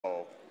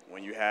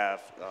when you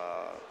have,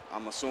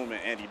 I'm assuming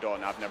Andy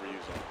Dalton, I've never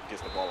used him,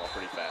 gets the ball off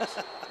pretty fast.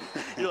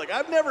 You're like,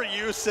 I've never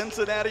used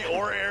Cincinnati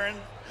or Aaron,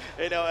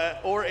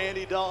 or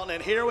Andy Dalton.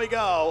 And here we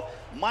go.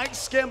 Mike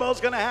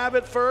Skimbo's going to have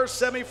it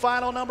first.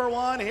 Semifinal number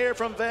 1 here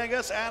from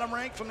Vegas. Adam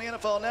Rank from the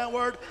NFL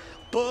Network.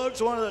 Boogs,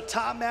 one of the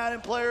top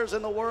Madden players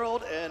in the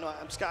world. And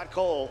I'm Scott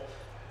Cole.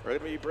 We're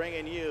going to be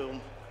bringing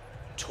you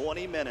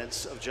 20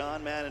 minutes of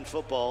John Madden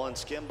football. And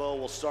Skimbo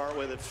will start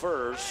with it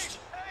first.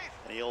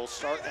 And he'll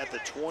start at the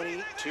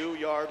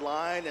 22-yard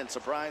line. And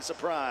surprise,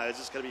 surprise,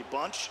 it's going to be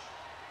bunch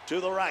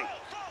to the right.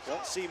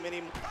 Won't see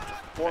many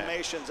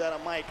formations out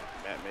of Mike.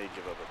 Matt may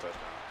give up a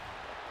touchdown.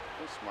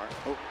 That's smart.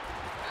 Oh.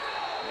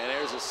 And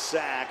there's a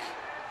sack.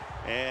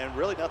 And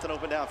really nothing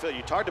open downfield.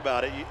 You talked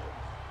about it.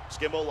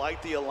 Skimbo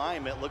liked the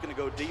alignment, looking to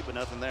go deep, but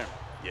nothing there.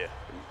 Yeah.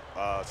 Me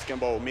and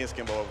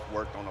Skimbo have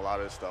worked on a lot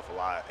of this stuff a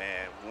lot.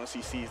 And once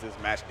he sees this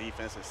match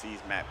defense and sees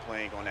Matt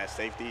playing on that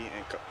safety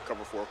and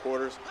cover 4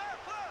 quarters,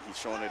 he's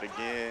showing it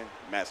again.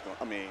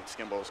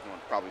 Skimbo's going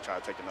to probably try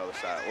to take another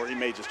shot, or he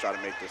may just try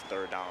to make this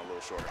 3rd down a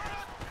little shorter.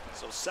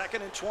 So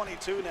 2nd and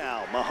 22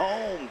 now.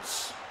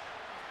 Mahomes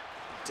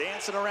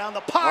dancing around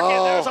the pocket.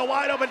 Oh. There's a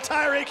wide open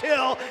Tyreek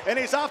Hill, and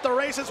he's off the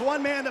races.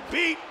 1 man to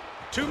beat,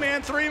 2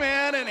 man, 3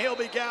 man, and he'll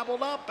be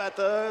gobbled up at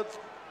the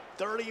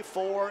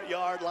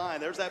 34-yard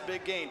line. There's that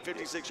big gain,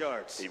 56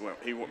 yards.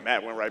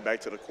 Matt went right back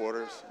to the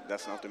quarters.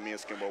 That's something me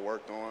and Skimbo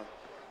worked on.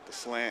 The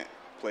slant,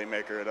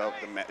 playmaker it up,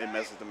 it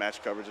messes the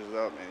match coverages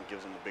up and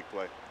gives him a big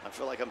play. I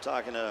feel like I'm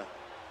talking to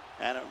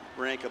Adam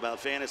Rink about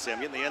fantasy.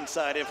 I'm getting the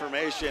inside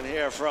information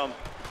here from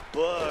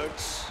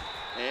Boogs.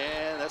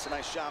 And that's a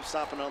nice job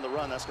stopping on the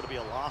run. That's going to be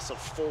a loss of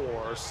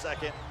 4,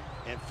 2nd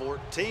and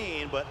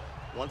 14. But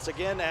once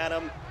again,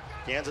 Adam,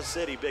 Kansas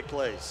City, big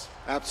plays.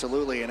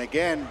 Absolutely. And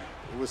again,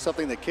 it was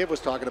something that Kid was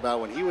talking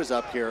about when he was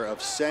up here,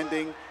 of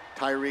sending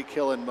Tyreek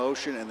Hill in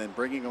motion and then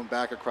bringing him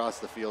back across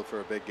the field for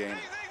a big gain.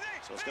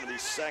 So it's going to be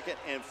 2nd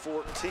and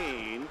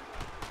 14.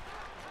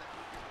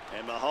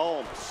 And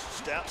Mahomes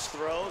steps,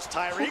 throws.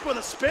 Tyreek with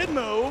a spin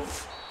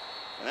move.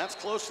 And that's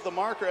close to the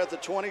marker at the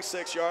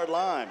 26-yard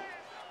line.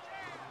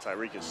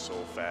 Tyreek is so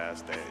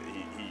fast that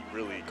he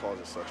really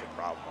causes such a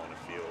problem on the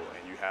field,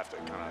 and you have to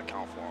kind of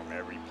account for him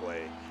every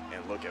play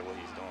and look at what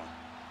he's doing.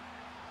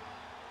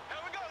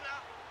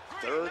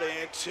 3rd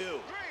and 2.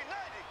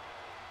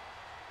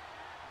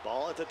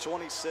 Ball at the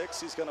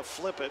 26. He's going to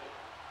flip it.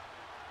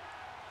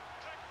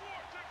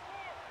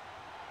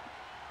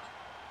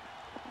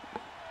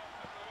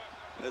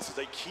 This is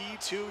a key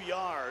 2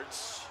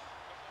 yards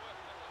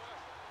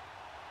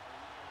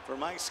for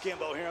Mike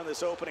Skimbo here on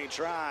this opening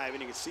drive,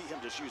 and you can see him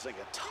just using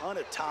a ton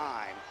of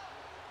time.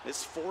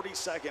 This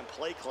 40-second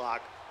play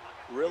clock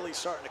really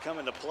starting to come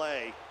into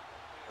play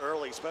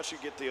early, especially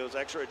get those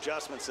extra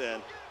adjustments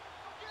in,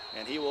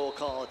 and he will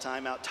call a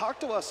timeout. Talk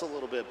to us a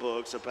little bit,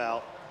 Boogs,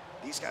 about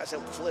these guys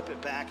that flip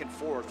it back and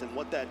forth and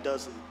what that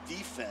does to the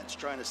defense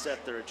trying to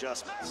set their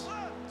adjustments.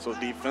 So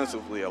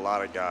defensively, a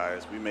lot of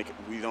guys,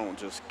 we don't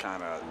just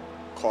kind of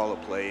call a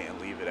play and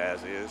leave it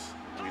as is.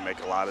 We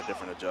make a lot of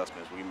different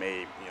adjustments. We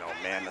may,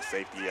 man the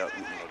safety up,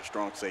 the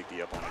strong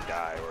safety up on a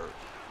guy, or,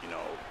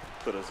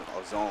 put us in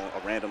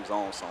a random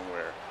zone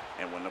somewhere.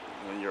 And when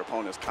your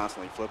opponent's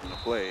constantly flipping the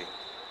play,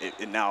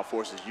 it now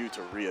forces you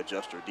to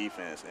readjust your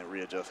defense and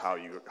readjust how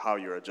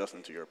you're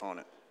adjusting to your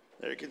opponent.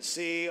 There you can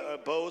see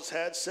Bose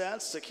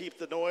headsets to keep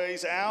the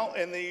noise out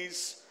in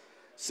these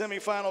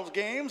semifinals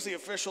games, the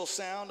official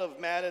sound of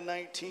Madden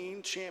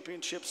 19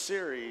 Championship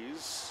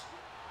Series.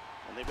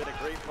 And they've been a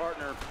great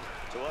partner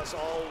to us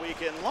all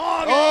weekend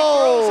long.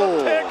 Oh! And he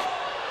throws a pick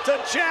to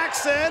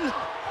Jackson.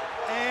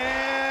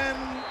 And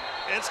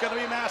it's going to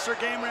be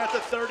Mattstergamer at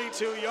the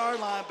 32-yard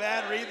line.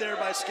 Bad read there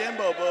by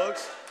Skimbo,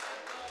 Boogs.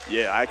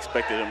 Yeah, I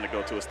expected him to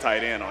go to his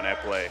tight end on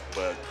that play,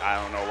 but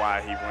I don't know why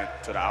he went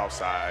to the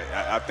outside.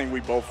 I think we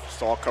both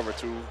saw cover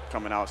 2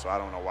 coming out, so I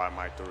don't know why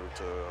Mike threw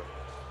to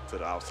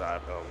the outside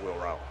wheel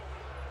route.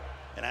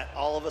 And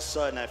all of a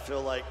sudden, I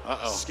feel like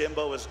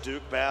Skimbo is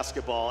Duke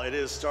basketball. It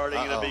is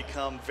starting to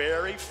become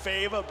very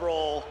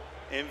favorable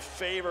in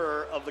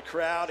favor of the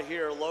crowd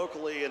here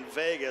locally in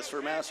Vegas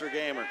for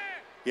Mattstergamer.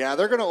 Yeah,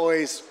 they're going to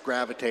always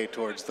gravitate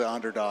towards the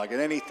underdog in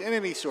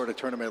any sort of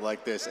tournament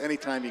like this.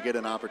 Anytime you get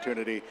an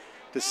opportunity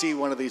to see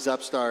one of these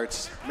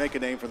upstarts make a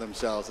name for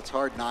themselves, it's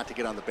hard not to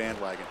get on the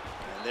bandwagon.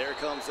 And there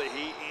comes the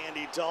heat,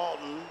 Andy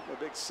Dalton, a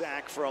big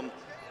sack from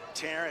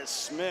Terrence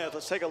Smith.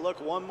 Let's take a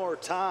look one more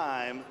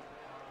time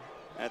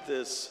at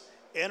this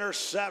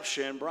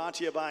interception brought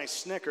to you by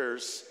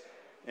Snickers,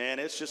 and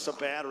it's just a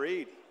bad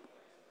read.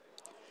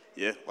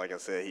 Yeah, like I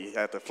said, he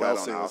had the flat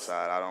on the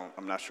outside.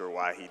 I'm not sure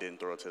why he didn't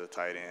throw it to the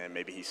tight end.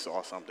 Maybe he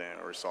saw something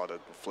or saw the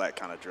flat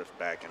kind of drift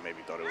back and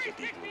maybe thought it was a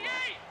deep blue line.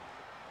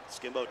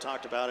 Skimbo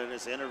talked about in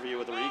his interview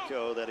with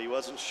Rico that he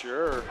wasn't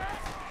sure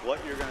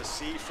what you're going to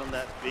see from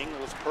that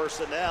Bengals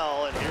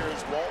personnel. And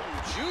here's Walton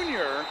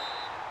Jr.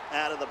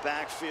 out of the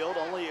backfield,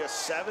 only a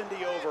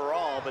 70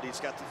 overall, but he's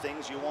got the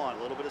things you want.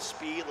 A little bit of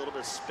speed, a little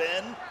bit of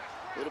spin,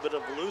 a little bit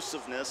of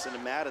elusiveness, and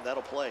in Madden,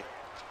 that'll play.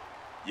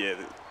 Yeah,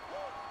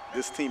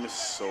 this team is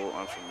so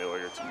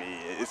unfamiliar to me.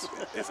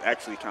 It's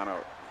actually kind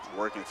of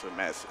working to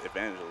Matt's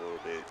advantage a little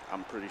bit.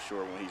 I'm pretty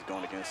sure when he's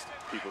going against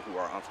people who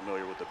are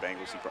unfamiliar with the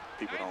Bengals,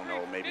 people don't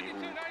know maybe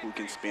who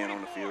can spin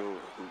on the field,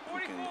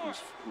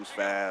 who's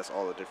fast,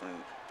 all the different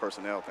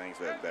personnel things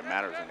that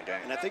matters in the game.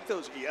 And I think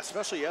those,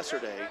 especially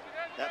yesterday,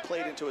 that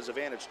played into his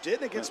advantage.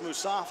 Didn't against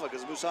Musafa,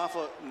 because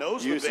Musafa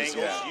knows the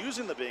Bengals,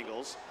 using the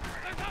Bengals.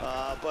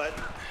 But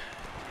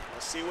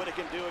let's see what it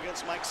can do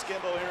against Mike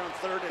Skimbo here on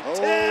 3rd and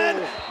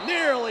 10.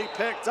 Nearly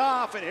picked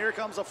off, and here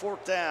comes a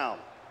 4th down.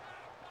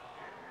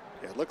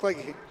 Yeah, it looked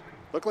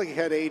like he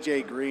had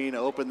A.J. Green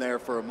open there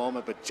for a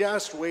moment, but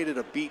just waited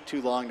a beat too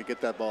long to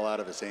get that ball out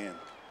of his hand.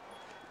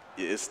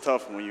 It's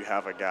tough when you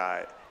have a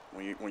guy,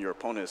 when your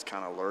opponent is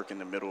kind of lurking in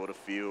the middle of the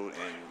field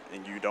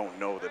and you don't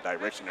know the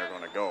direction they're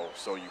going to go.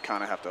 So you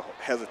kind of have to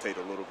hesitate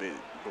a little bit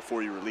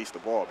before you release the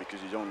ball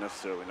because you don't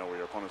necessarily know where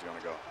your opponent's going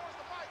to go.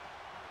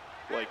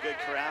 Boy, good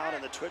crowd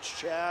in the Twitch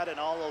chat and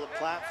all of the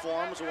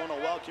platforms. We want to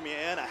welcome you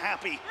in. A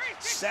happy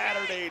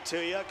Saturday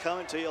to you,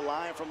 coming to you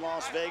live from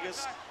Las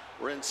Vegas.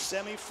 We're in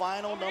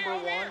semifinal number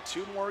 1,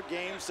 2 more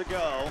games to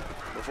go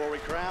before we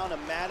crown a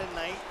Madden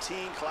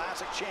 19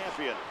 Classic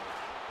champion.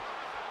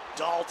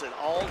 Dalton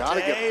all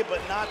day,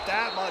 but not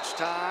that much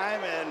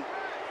time. And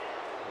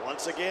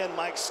once again,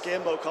 Mike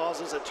Skimbo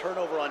causes a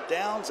turnover on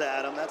downs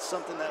at him. That's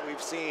something that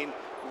we've seen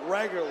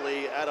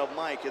regularly out of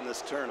Mike in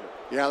this tournament.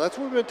 Yeah, that's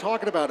what we've been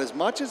talking about. As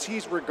much as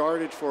he's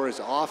regarded for his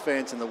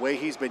offense and the way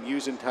he's been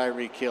using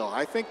Tyreek Hill,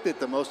 I think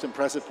that the most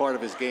impressive part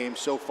of his game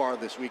so far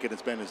this weekend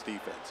has been his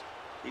defense.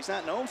 He's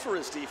not known for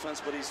his defense,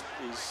 but he's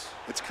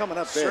it's coming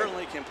up big.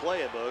 Certainly can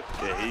play it, Boog.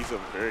 Yeah, he's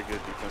a very good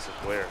defensive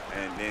player,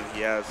 and then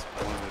he has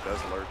one of the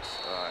best lurks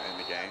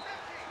in the game.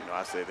 You know,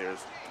 I say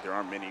there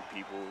aren't many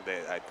people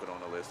that I put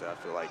on the list that I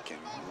feel like can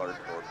lurk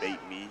or bait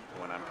me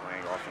when I'm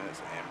playing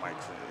offense, and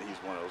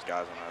he's one of those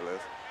guys on our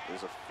list.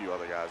 There's a few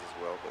other guys as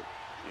well, but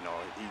you know,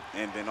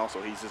 and then also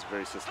he's just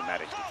very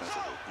systematic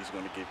defensively. He's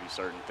going to give you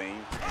certain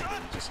things, and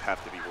then you just have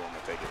to be willing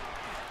to take it.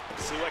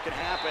 Let's see what can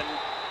happen.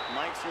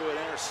 Mike threw an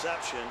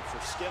interception for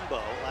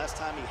Skimbo last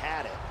time he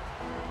had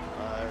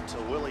it to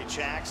Willie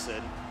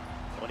Jackson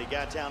when he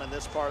got down in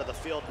this part of the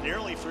field.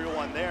 Nearly threw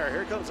one there.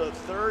 Here comes a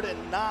 3rd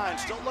and 9.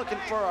 Still looking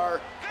for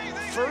our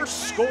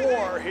first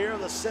score here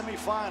in the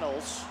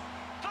semifinals.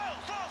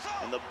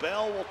 And the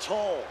bell will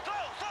toll.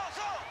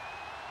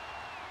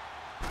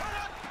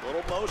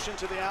 Little motion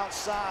to the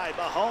outside.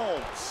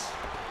 Mahomes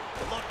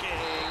looking.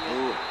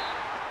 Ooh.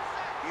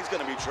 He's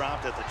going to be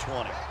dropped at the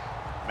 20.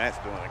 Matt's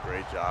doing a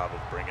great job of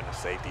bringing the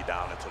safety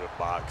down into the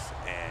box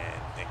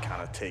and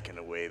kind of taking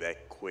away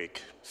that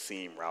quick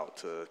seam route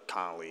to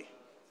Conley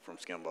from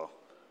Skimbo.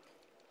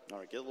 All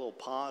right, get a little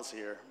pause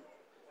here.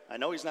 I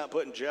know he's not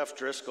putting Jeff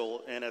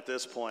Driscoll in at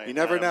this point. You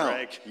never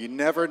know. You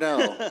never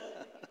know.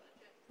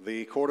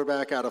 The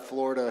quarterback out of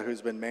Florida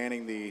who's been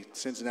manning the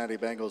Cincinnati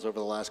Bengals over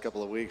the last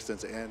couple of weeks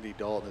since Andy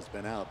Dalton has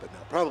been out, but no,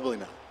 probably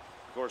not.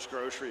 Of course,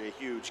 Grocery, a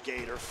huge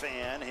Gator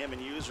fan. Him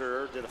and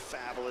User did a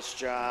fabulous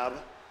job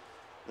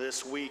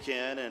this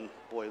weekend, and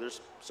boy, there's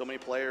so many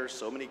players,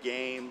 so many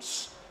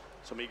games,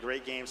 so many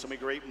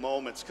great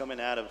moments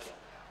coming out of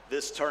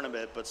this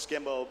tournament. But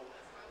Skimbo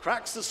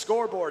cracks the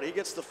scoreboard. He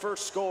gets the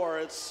first score.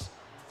 It's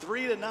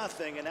 3-0,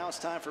 and now it's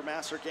time for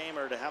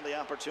Mattstergamer to have the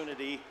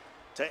opportunity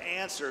to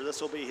answer.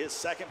 This will be his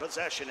second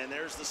possession, and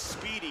there's the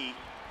speedy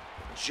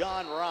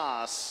John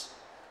Ross.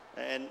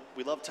 And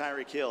we love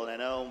Tyreek Hill, and I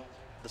know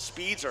the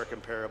speeds are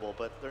comparable,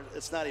 but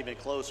it's not even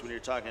close when you're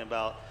talking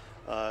about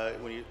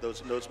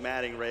those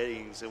Madden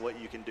ratings and what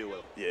you can do with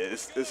them. Yeah,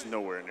 it's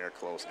nowhere near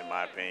close in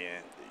my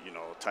opinion. You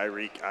know,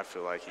 Tyreek, I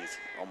feel like he's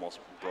almost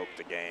broke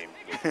the game.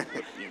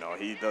 You know,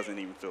 he doesn't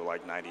even feel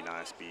like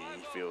 99 speed.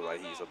 He feels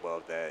like he's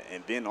above that.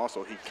 And then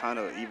also he kind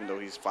of, even though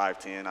he's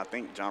 5'10", I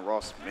think John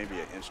Ross maybe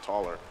an inch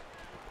taller.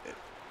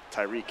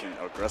 Tyreek can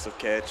aggressive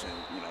catch and,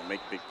 you know, make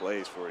big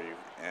plays for you.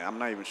 And I'm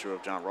not even sure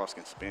if John Ross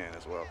can spin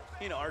as well.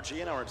 You know, RG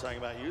and I were talking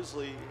about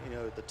usually, you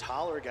know, the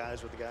taller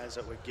guys were the guys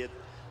that would get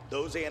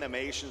those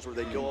animations where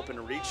they go up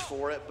and reach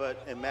for it.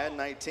 But in Madden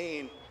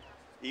 19,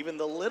 even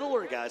the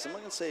littler guys, I'm not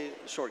going to say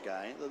short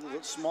guy,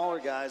 the smaller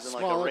guys and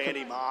like a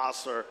Randy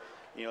Moss or,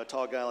 you know, a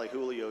tall guy like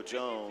Julio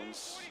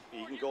Jones,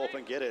 you can go up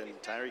and get it. And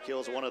Tyreek Hill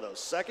is one of those.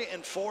 2nd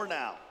and 4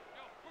 now.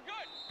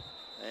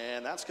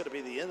 And that's going to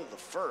be the end of the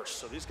first.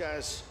 So these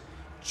guys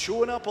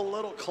chewing up a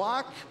little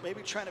clock,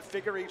 maybe trying to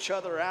figure each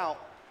other out.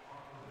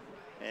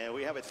 And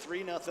we have a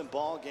 3-0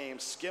 ball game.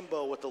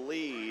 Skimbo with the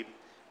lead.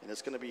 And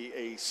it's going to be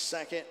a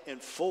 2nd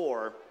and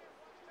 4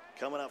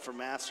 coming up for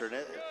Mattster. And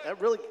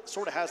that really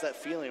sort of has that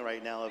feeling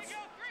right now of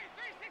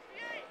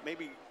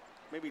maybe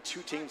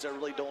two teams that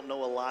really don't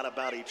know a lot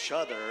about each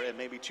other and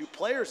maybe two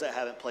players that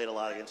haven't played a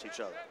lot against each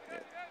other. Yeah.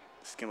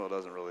 Skimbo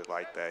doesn't really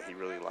like that. He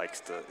really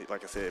likes to,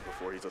 like I said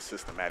before, he's a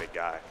systematic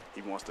guy.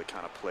 He wants to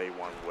kind of play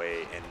one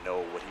way and know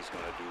what he's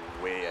going to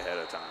do way ahead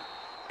of time.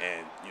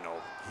 And, you know,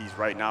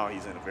 right now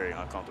he's in a very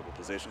uncomfortable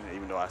position,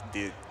 even though I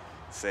did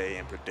say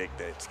and predict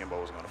that Skimbo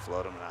was going to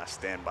flood him, and I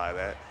stand by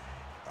that.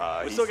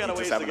 We still got a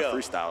ways to go. He's just having to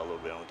freestyle a little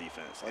bit on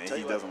defense, and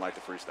he doesn't like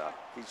to freestyle.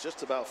 He's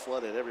just about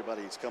flooded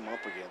everybody he's come up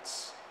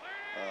against.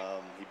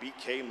 He beat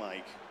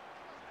K-Mike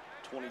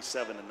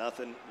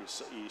 27-0.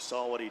 You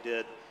saw what he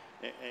did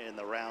in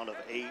the round of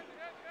 8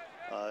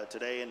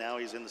 today, and now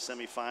he's in the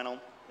semifinal.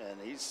 And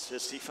his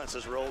defense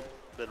has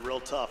been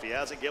real tough. He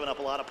hasn't given up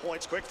a lot of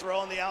points. Quick throw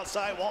on the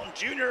outside. Walton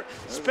Jr.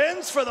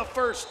 spins for the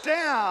first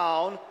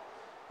down,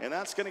 and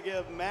that's going to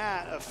give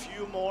Matt a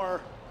few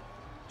more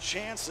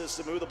chances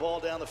to move the ball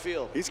down the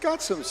field. He's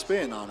got some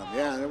spin on him.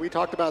 Yeah, and we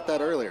talked about that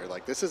earlier.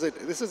 Like this is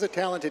a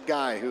talented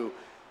guy who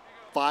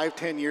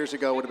 5-10 years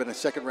ago would have been a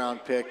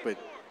second-round pick, but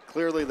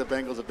clearly the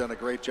Bengals have done a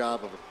great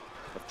job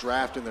of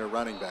drafting their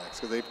running backs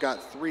because they've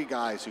got 3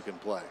 guys who can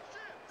play.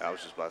 I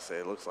was just about to say,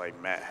 it looks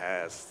like Matt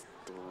has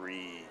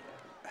 3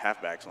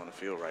 halfbacks on the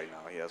field right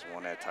now. He has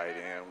one at tight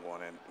end,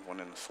 one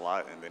in the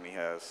slot, and then he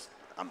has,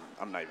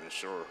 I'm not even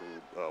sure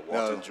who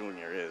Walton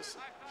Jr. is.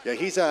 Yeah,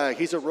 he's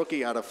a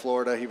rookie out of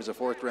Florida. He was a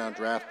 4th-round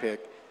draft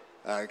pick.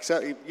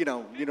 Except,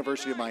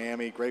 University of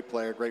Miami, great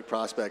player, great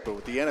prospect. But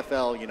with the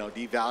NFL,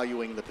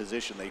 devaluing the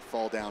position, they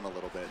fall down a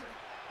little bit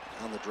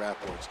on the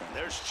draft boards now.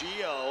 There's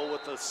Gio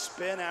with the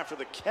spin after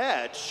the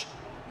catch,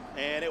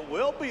 and it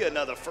will be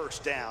another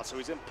first down. So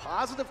he's in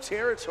positive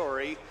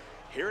territory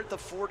here at the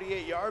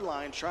 48-yard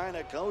line, trying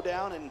to go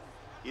down and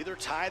either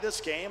tie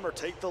this game or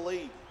take the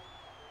lead.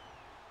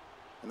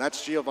 And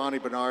that's Giovanni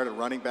Bernard, a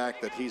running back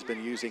that he's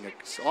been using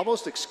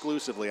almost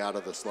exclusively out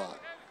of the slot.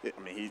 I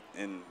mean,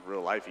 in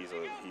real life, he's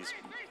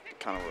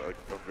kind of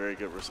a very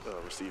good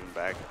receiving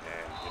back,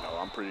 and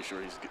I'm pretty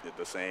sure he's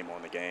the same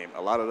on the game.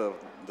 A lot of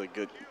the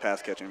good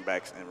pass catching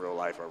backs in real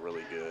life are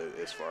really good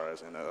as far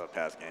as in a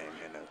pass game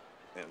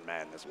and in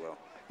Madden as well.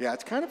 Yeah,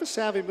 it's kind of a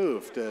savvy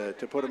move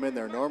to put him in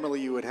there.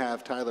 Normally, you would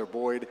have Tyler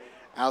Boyd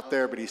out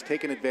there, but he's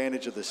taken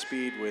advantage of the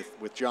speed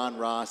with John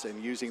Ross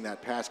and using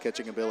that pass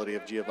catching ability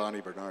of Giovanni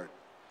Bernard.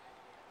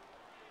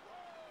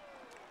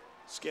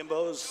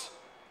 Skimbo's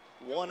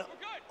won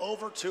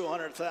over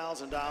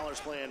 $200,000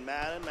 playing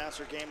Madden.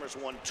 Mattstergamer's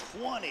won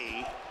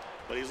 20,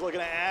 but he's looking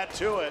to add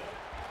to it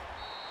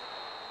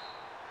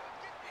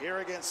here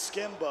against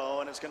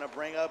Skimbo, and it's going to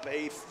bring up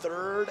a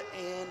 3rd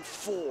and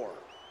 4.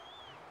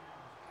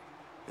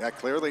 Yeah,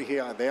 clearly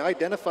they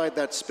identified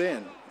that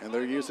spin, and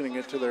they're using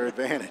it to their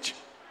advantage.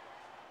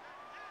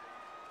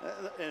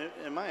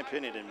 In my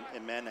opinion,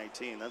 in Madden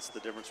 19, that's the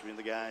difference between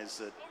the guys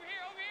that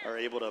are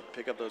able to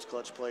pick up those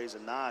clutch plays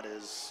and not,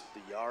 is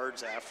the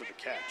yards after the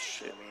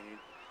catch. I mean,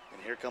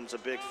 and here comes a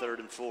big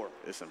 3rd and 4.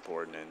 It's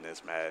important in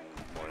this Madden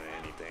more than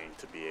anything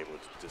to be able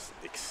to just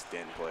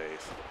extend plays.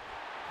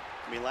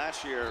 I mean,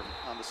 last year,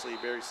 obviously,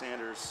 Barry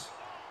Sanders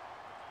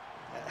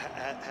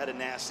had a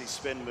nasty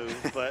spin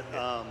move, but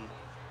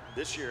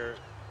this year,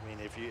 I mean,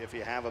 if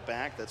you have a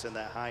back that's in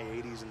that high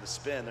 80s in the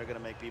spin, they're going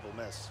to make people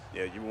miss.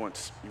 Yeah, you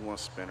want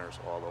spinners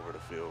all over the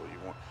field.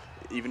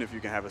 Even if you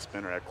can have a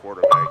spinner at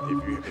quarterback,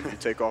 if you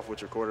take off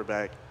with your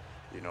quarterback,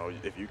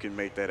 if you can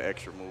make that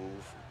extra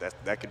move,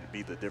 that could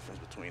be the difference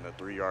between a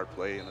 3-yard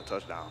play and a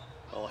touchdown.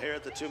 Well, here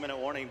at the 2-minute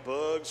warning,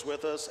 Boogs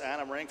with us,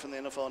 Adam Rink from the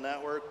NFL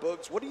Network.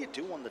 Boogs, what do you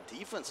do on the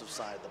defensive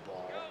side of the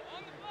ball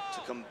to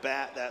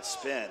combat that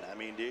spin? I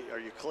mean, are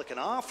you clicking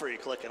off, or are you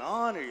clicking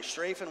on, or are you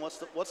strafing? What's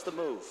the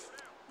move?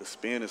 The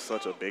spin is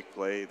such a big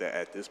play that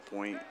at this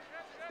point,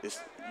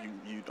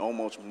 you'd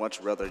almost much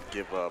rather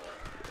give up.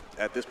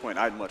 At this point,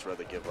 I'd much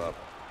rather give up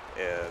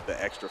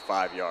the extra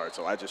 5 yards.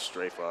 So I just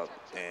strafe up,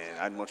 and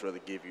I'd much rather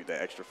give you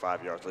the extra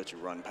 5 yards, let you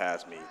run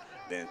past me,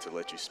 than to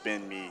let you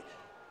spin me,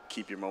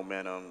 keep your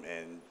momentum,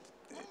 and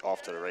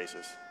off to the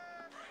races.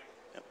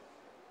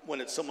 When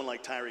it's someone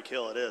like Tyreek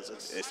Hill, it is.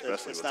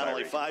 It's not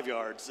only 5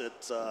 yards.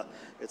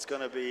 It's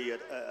going to be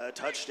a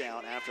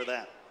touchdown after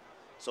that.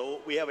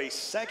 So we have a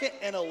 2nd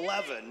and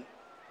 11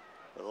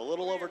 with a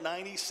little over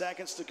 90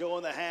 seconds to go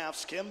in the half.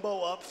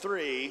 Skimbo up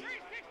 3,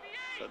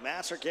 but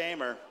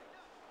Mattstergamer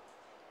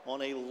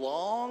on a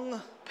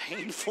long,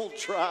 painful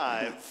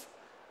drive.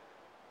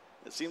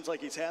 It seems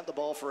like he's had the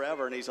ball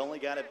forever, and he's only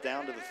got it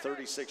down to the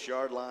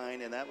 36-yard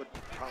line, and that would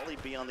probably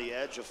be on the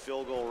edge of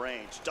field goal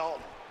range.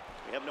 Dalton,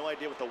 we have no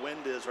idea what the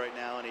wind is right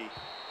now, and he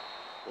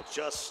will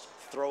just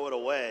throw it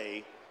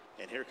away.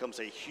 And here comes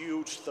a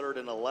huge 3rd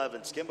and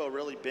 11. Skimbo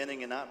really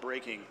bending and not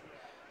breaking,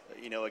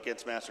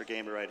 against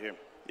Mattstergamer right here.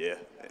 Yeah,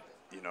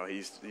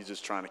 he's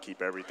just trying to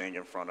keep everything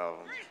in front of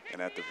him,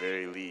 and at the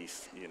very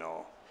least,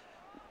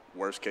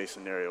 worst case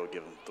scenario,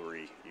 give him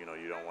 3. You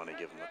don't want to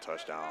give him a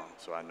touchdown.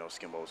 So I know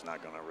Skimbo's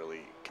not going to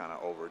really kind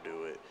of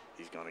overdo it.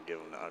 He's going to give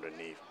him the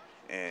underneath.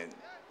 And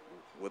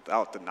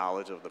without the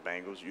knowledge of the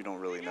Bengals, you don't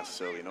really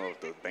necessarily know if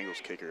the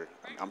Bengals kicker,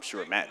 I'm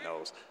sure Matt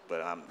knows,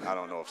 but I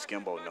don't know if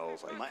Skimbo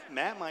knows.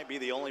 Matt might be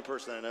the only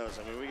person that knows.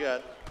 I mean, we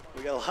got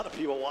We got a lot of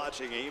people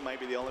watching. He might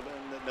be the only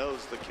one that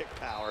knows the kick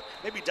power.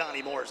 Maybe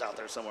Donnie Moore's out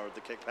there somewhere with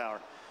the kick power.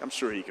 I'm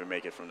sure he can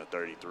make it from the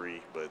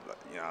 33, but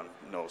you know,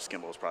 I know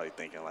Skimbo's probably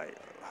thinking like,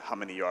 how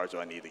many yards do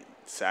I need to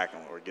sack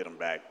him or get him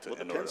back to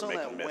in order to make him miss?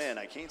 Depends on that wind.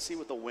 I can't see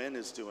what the wind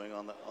is doing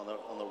on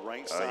the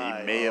right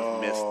side. He may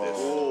have missed this.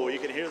 Oh, you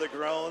can hear the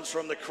groans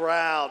from the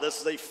crowd.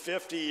 This is a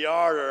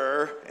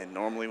 50-yarder. And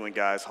normally when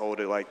guys hold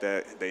it like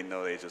that, they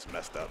know they just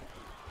messed up.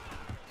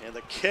 And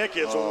the kick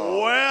is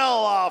well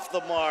off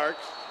the mark.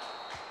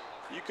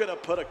 You could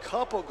have put a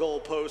couple goal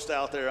posts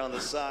out there on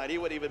the side. He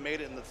would have even made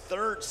it in the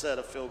third set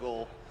of field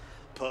goal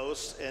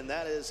posts, and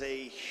that is a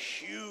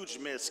huge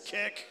missed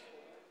kick.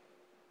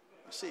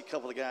 I see a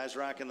couple of guys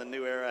rocking the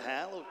New Era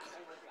hat.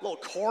 Little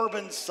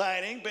Corbin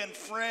sighting. Ben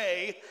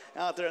Frey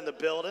out there in the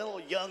building. A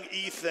little young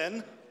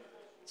Ethan.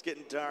 It's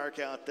getting dark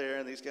out there,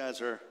 and these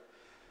guys are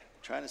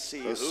trying to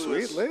see Those who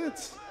sweet is.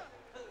 lids.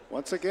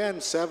 Once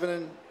again,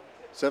 7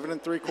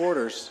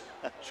 3/4.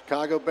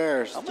 Chicago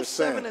Bears. I'm just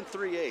 7 saying.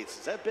 3/8.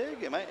 Is that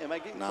big? Am I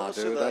getting Nah, close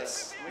dude, to the?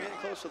 that's- Am I getting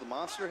close to the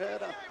monster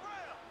head?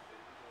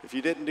 If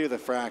you didn't do the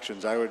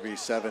fractions, I would be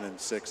 7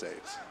 6/8.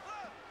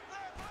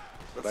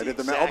 But I see did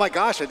the math. exact- Oh my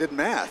gosh, I did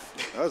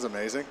math. That was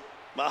amazing.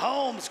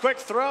 Mahomes, quick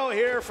throw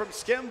here from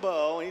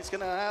Skimbo. He's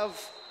going to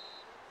have,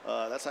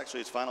 that's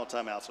actually his final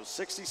timeout. So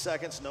 60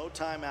 seconds, no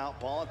timeout,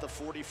 ball at the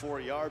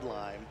 44-yard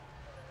line.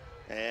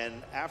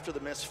 And after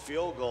the missed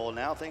field goal,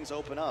 now things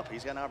open up.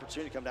 He's got an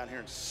opportunity to come down here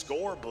and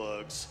score,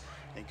 Bugs.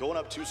 And going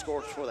up 2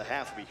 scores before the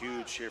half would be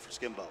huge here for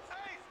Skimbo.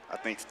 I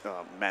think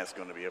Matt's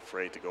going to be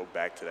afraid to go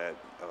back to that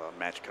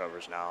match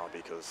coverage now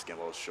because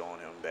Skimbo's showing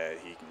him that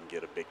he can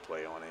get a big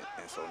play on it.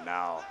 And so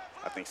now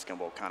I think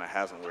Skimbo kind of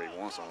has him where he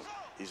wants him.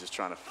 He's just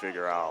trying to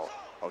figure out,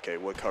 okay,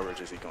 what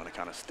coverage is he going to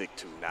kind of stick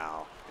to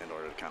now in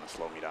order to kind of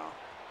slow me down.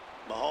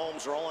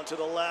 Mahomes rolling to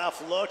the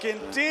left, looking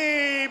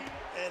deep,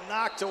 and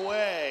knocked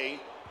away.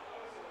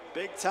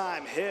 Big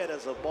time hit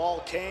as the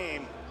ball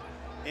came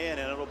in,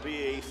 and it'll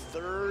be a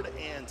 3rd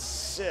and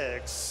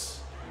 6.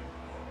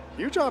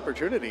 Huge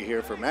opportunity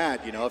here for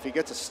Matt. You know, if he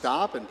gets a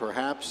stop and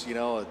perhaps, you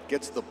know,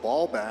 gets the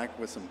ball back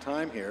with some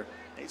time here.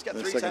 He's got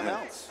in the 3 second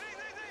half. timeouts.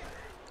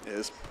 Yeah,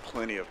 there's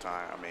plenty of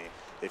time. I mean,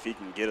 if he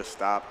can get a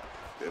stop,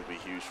 it'll be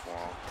huge for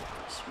him.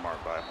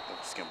 Smart by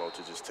Skimbo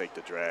to just take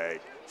the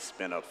drag,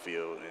 spin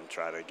upfield, and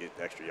try to get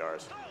extra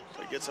yards.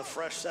 So he gets a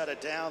fresh set of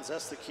downs.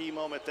 That's the key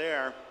moment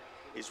there.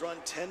 He's run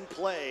 10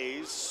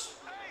 plays.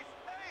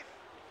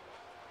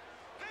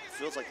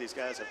 Feels like these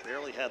guys have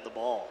barely had the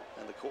ball,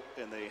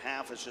 and the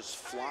half is just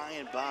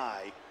flying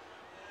by.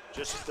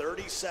 Just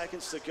 30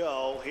 seconds to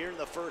go here in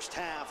the first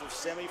half of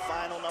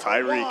semifinal number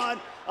Tyreek. 1.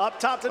 Up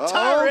top to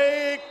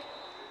Tyreek.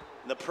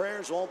 The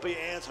prayers won't be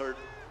answered.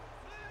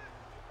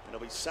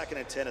 It'll be 2nd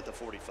and 10 at the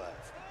 45.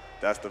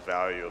 That's the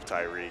value of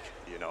Tyreek.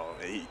 You know,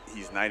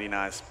 he's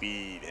 99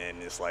 speed,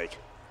 and it's like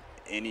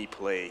any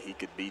play he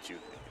could beat you.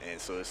 And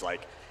so it's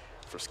like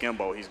for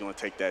Skimbo, he's going to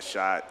take that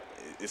shot.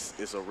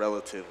 It's a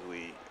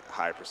relatively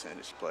high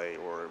percentage play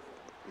or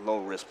low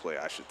risk play,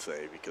 I should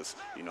say, because,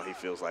 you know, he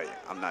feels like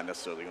I'm not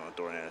necessarily going to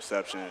throw an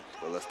interception,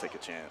 but let's take a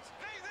chance.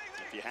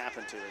 If you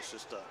happen to, it's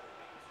just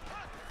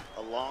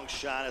a long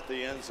shot at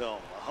the end zone.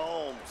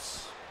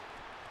 Mahomes,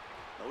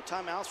 no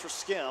timeouts for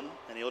Skim,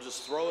 and he'll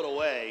just throw it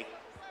away.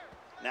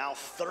 Now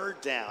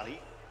 3rd down.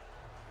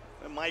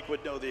 Mike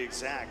would know the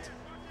exact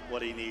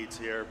what he needs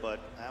here,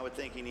 but I would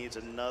think he needs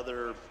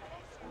another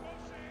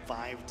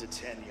 5 to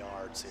 10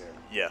 yards here.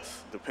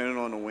 Yes, depending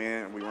on the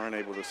wind, we weren't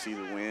able to see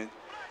the wind.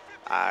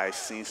 I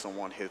seen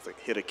someone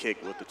hit a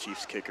kick with the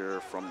Chiefs kicker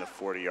from the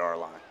 40-yard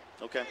line.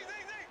 Okay.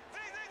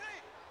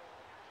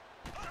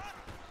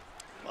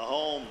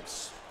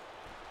 Mahomes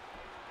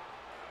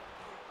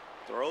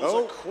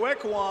throws a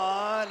quick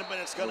one, but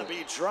it's going to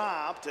be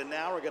dropped, and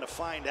now we're going to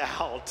find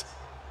out.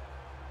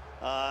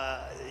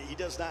 He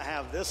does not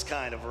have this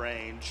kind of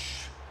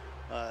range.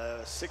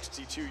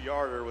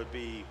 62-yarder would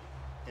be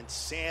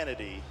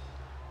insanity.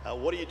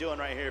 What are you doing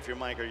right here if you're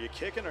Mike? Are you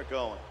kicking or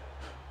going?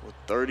 With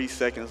 30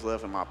 seconds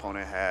left and my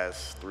opponent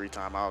has 3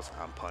 timeouts,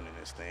 I'm punting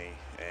this thing.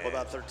 And What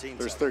about 13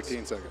 There's seconds?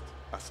 13 seconds.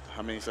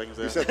 how many seconds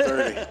You left? said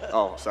 30.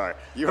 Oh, sorry.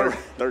 You were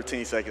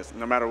 13 seconds.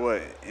 No matter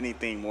what,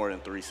 anything more than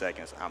 3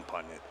 seconds, I'm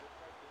punting it.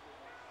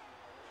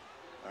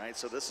 All right,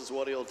 so this is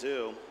what he'll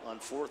do. On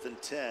 4th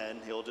and 10,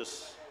 he'll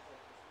just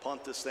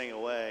punt this thing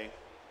away.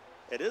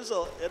 It is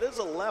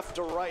a left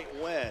to right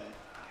win.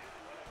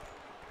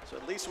 So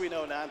at least we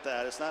know not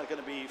that. It's not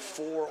going to be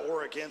for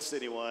or against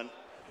anyone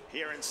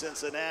here in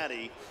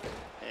Cincinnati.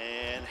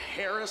 And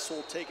Harris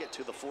will take it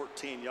to the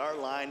 14-yard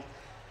line,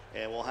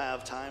 and we'll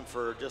have time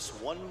for just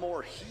one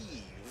more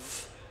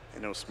heave.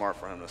 And it was smart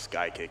for him to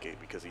sky kick it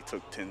because he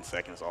took 10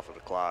 seconds off of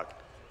the clock,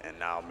 and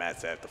now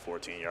Matt's at the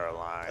 14-yard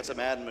line. That's a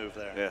Madden move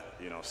there. Yeah,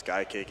 you know,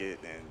 sky kick it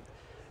and,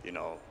 you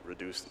know,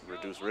 reduce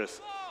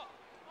risk.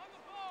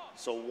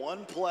 So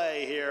one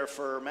play here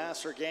for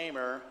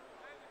Mattstergamer.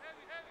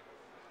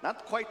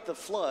 Not quite the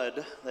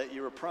flood that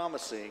you were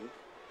promising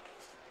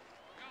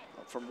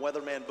from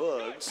Weatherman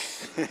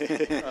Bugs.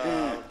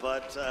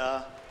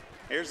 But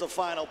here's the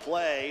final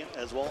play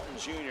as Walton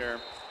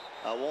Jr.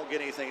 won't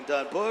get anything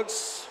done.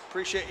 Boogs,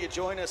 appreciate you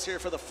joining us here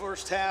for the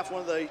first half.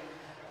 One of the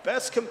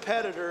best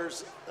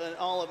competitors in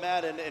all of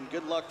Madden, and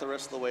good luck the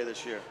rest of the way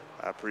this year.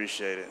 I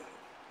appreciate it.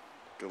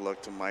 Good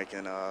luck to Mike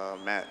and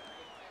Matt.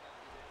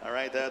 All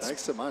right,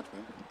 thanks so much,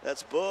 man.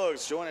 That's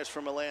Boogs joining us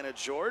from Atlanta,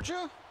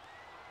 Georgia.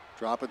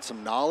 Dropping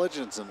some knowledge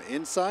and some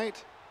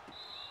insight.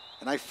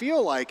 And I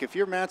feel like if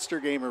you're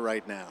Mattstergamer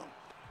right now,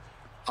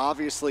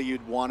 obviously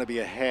you'd want to be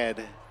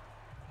ahead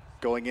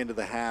going into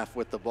the half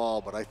with the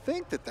ball, but I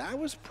think that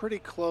was pretty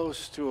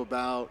close to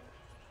about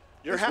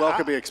as well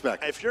could be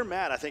expected. If you're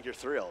Matt, I think you're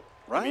thrilled.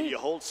 Right? I mean, you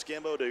hold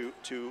Skimbo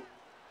to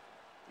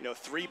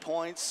 3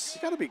 points.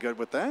 You got to be good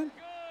with that.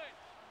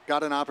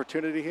 Got an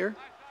opportunity here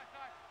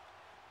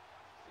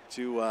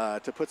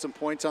to put some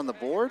points on the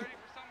board.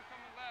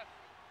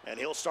 And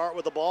he'll start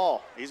with the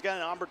ball. He's got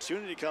an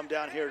opportunity to come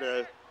down here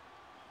to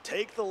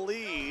take the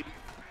lead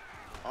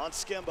on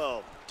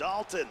Skimbo.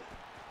 Dalton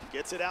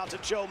gets it out to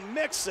Joe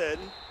Mixon,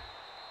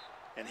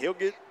 and he'll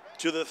get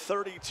to the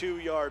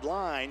 32-yard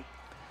line.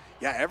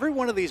 Yeah, every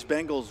one of these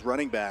Bengals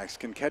running backs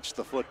can catch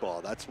the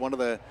football. That's one of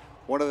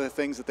the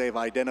things that they've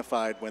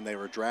identified when they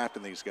were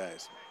drafting these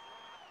guys.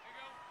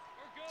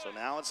 So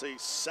now it's a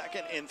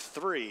 2nd and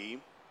 3. Hey,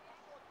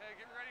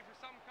 get ready for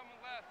something coming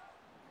left.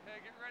 Hey,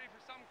 get ready for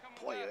something coming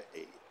Boy,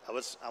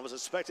 left. I was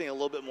expecting a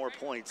little bit more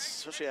points,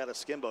 especially out of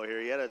Skimbo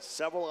here. He had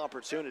several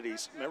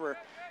opportunities. Remember,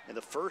 in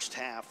the first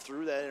half,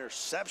 threw that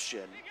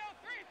interception,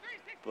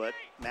 but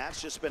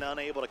Matt's just been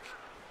unable to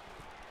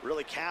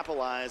really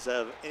capitalize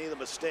of any of the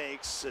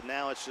mistakes, and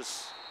now it's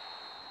just,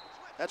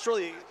 that's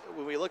really,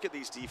 when we look at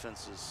these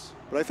defenses,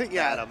 but I think,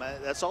 Adam,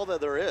 that's all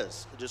that there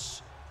is.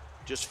 Just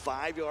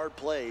 5-yard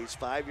plays,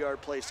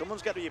 5-yard plays.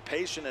 Someone's got to be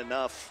patient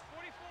enough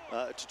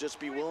to just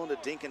be willing to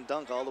dink and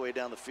dunk all the way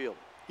down the field.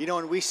 You know,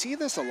 and we see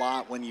this a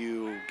lot when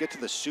you get to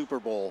the Super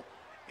Bowl,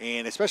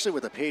 and especially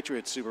with the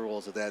Patriots Super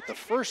Bowls, that the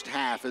first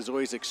half is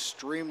always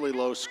extremely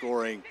low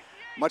scoring,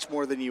 much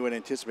more than you would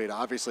anticipate.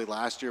 Obviously,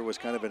 last year was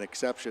kind of an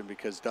exception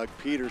because Doug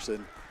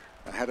Peterson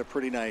had a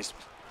pretty nice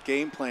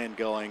game plan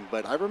going.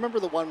 But I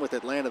remember the one with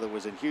Atlanta that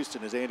was in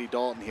Houston as Andy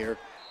Dalton here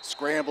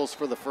scrambles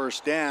for the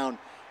first down,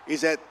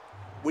 is that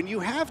when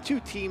you have two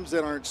teams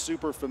that aren't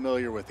super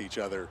familiar with each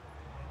other,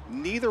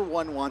 neither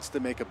one wants to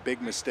make a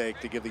big mistake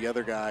to give the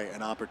other guy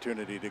an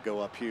opportunity to go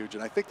up huge.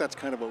 And I think that's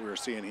kind of what we were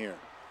seeing here.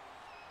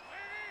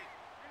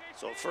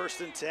 So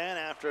 1st and 10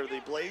 after the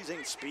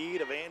blazing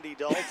speed of Andy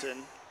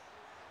Dalton.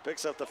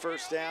 Picks up the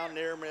first down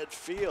near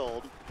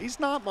midfield.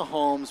 He's not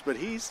Mahomes, but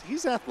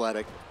he's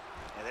athletic.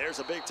 And there's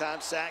a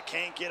big-time sack.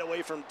 Can't get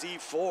away from D.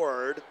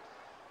 Ford.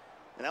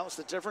 And that was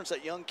the difference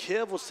that young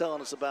Kiv was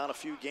telling us about a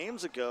few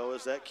games ago,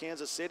 is that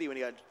Kansas City, when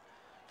you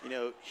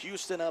got,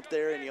 Houston up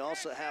there and you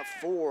also have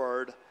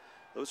Ford,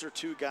 those are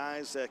two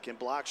guys that can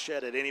block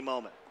shed at any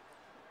moment.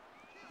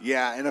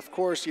 Yeah, and of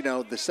course,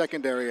 the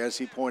secondary, as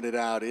he pointed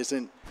out,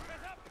 isn't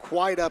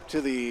quite up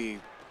to the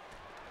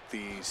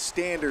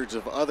standards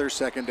of other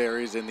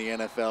secondaries in the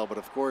NFL, but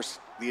of course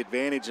the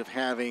advantage of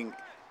having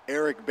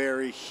Eric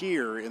Berry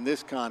here in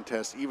this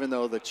contest, even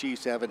though the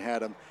Chiefs haven't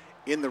had him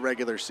in the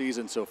regular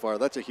season so far,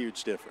 that's a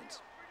huge difference.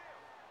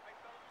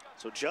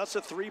 So just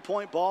a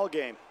 3-point ball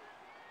game.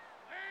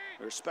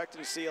 We're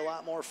expecting to see a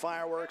lot more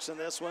fireworks in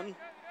this one.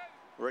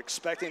 We're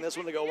expecting this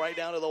one to go right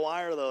down to the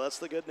wire, though. That's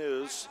the good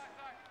news.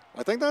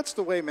 I think that's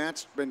the way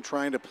Matt's been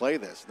trying to play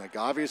this. Like,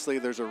 obviously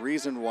there's a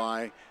reason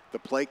why the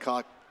play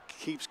clock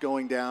keeps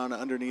going down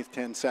underneath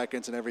 10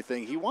 seconds and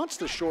everything. He wants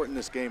to shorten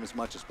this game as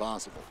much as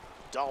possible.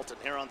 Dalton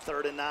here on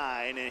 3rd and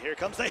 9, and here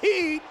comes the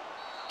heat.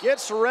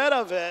 Gets rid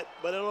of it,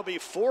 but it'll be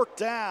 4th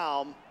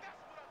down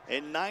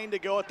and 9 to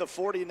go at the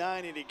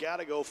 49, and you got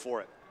to go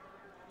for it.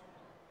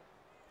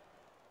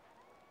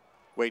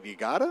 Wait, you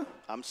gotta?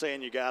 I'm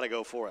saying you got to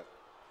go for it.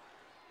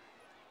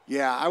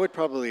 Yeah, I would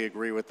probably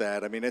agree with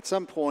that. I mean, at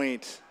some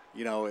point,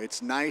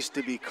 it's nice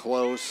to be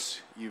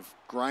close. You've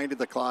grinded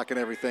the clock and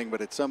everything,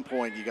 but at some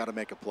point you got to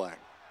make a play.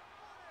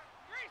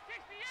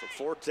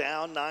 So 4th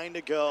down, 9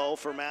 to go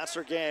for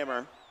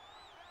Mattstergamer.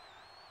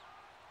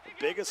 The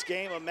biggest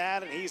game of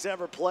Madden he's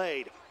ever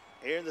played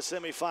here in the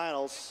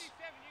semifinals.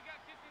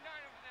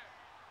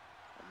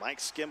 Mike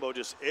Skimbo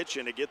just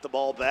itching to get the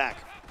ball back.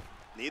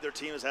 Neither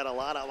team has had a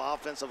lot of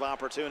offensive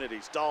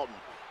opportunities. Dalton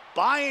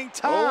buying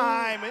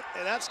time,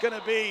 and that's going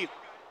to be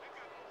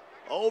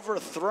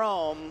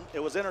overthrown. It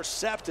was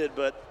intercepted,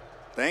 but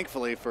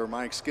thankfully for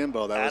Mike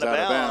Skimbo, that was out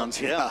of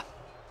bounds. Yeah.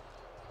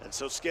 And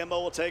so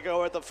Skimbo will take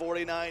over at the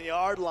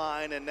 49-yard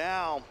line, and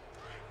now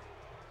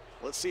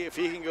let's see if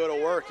he can go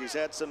to work. He's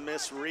had some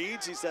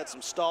misreads. He's had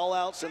some stall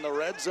outs in the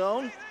red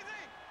zone.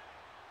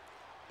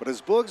 But as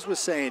Boogs was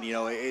saying,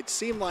 it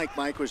seemed like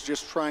Mike was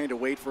just trying to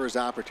wait for his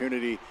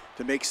opportunity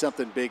to make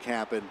something big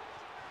happen.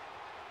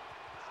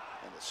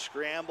 And the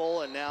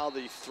scramble and now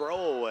the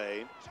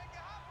throwaway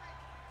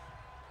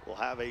will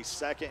have a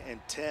 2nd and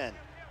 10.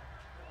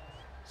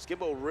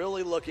 Skimbo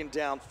really looking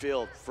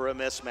downfield for a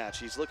mismatch.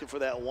 He's looking for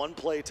that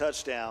one-play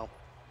touchdown,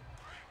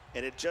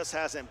 and it just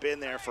hasn't been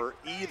there for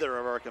either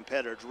of our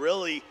competitors.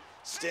 Really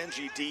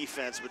stingy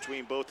defense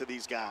between both of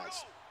these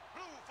guys.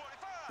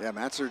 Yeah,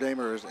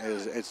 Mattstergamer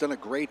has done a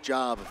great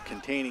job of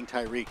containing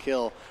Tyreek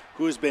Hill,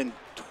 who has been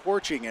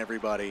torching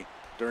everybody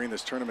during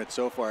this tournament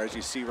so far. As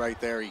you see right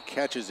there, he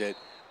catches it,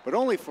 but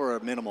only for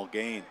a minimal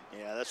gain.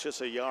 Yeah, that's just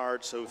a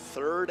yard, so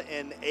 3rd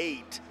and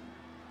 8.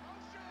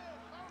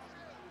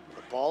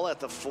 The ball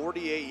at the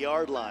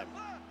 48-yard line.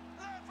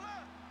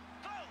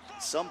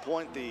 At some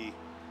point, the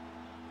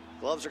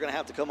gloves are going to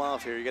have to come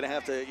off here. You're going to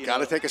have to, got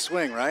to take a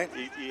swing, right?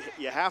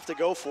 You have to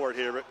go for it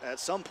here at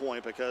some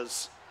point,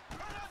 because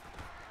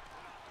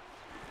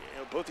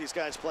both these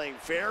guys playing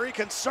very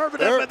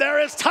conservative. But there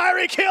is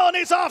Tyreek Hill, and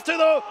he's off to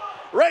the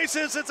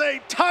races. It's a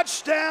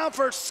touchdown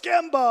for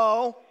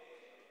Skimbo.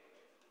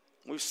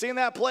 We've seen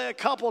that play a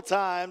couple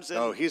times.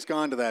 Oh, he's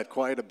gone to that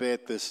quite a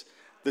bit this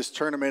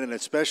tournament, and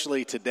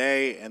especially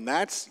today. And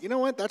that's, you know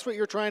what, that's what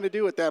you're trying to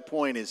do at that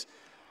point is,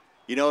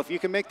 if you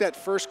can make that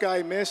first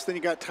guy miss, then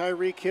you got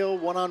Tyreek Hill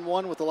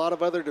one-on-one with a lot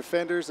of other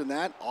defenders, and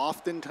that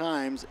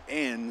oftentimes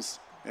ends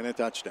in a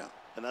touchdown.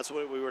 And that's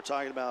what we were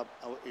talking about.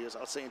 I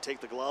was saying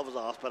take the gloves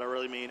off, but I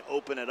really mean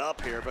open it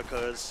up here,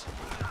 because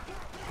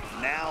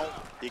now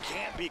you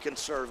can't be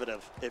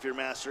conservative if you're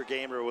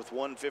Mattstergamer with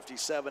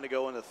 1:57 to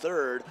go in the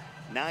 3rd.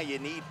 Now you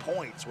need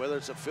points, whether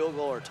it's a field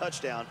goal or a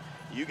touchdown.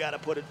 You got to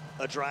put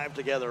a drive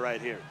together right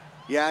here.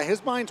 Yeah,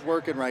 his mind's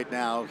working right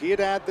now. He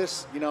had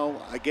this,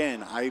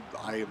 again, I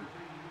am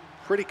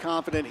pretty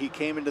confident he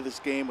came into this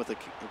game with a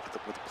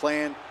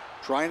plan,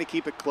 trying to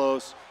keep it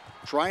close,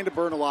 trying to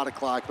burn a lot of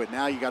clock, but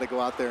now you got to go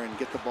out there and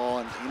get the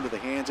ball into the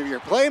hands of your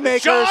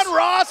playmakers. John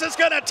Ross is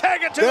going to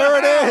take it to the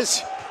house. There it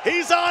is.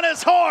 He's on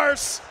his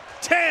horse.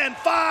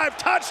 10-5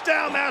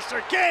 touchdown,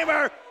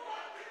 Mattstergamer.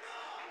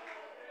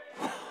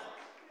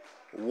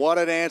 What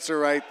an answer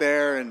right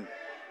there. And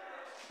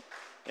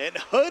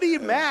Hoodie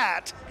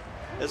Matt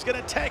is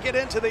going to take it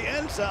into the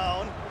end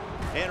zone.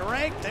 And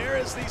right there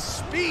is the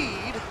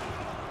speed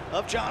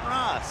of John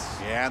Ross.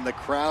 Yeah, and the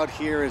crowd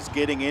here is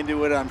getting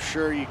into it. I'm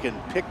sure you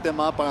can pick them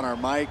up on our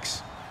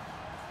mics.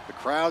 The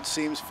crowd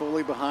seems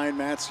fully behind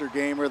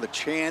Mattstergamer. The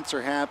chants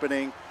are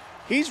happening.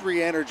 He's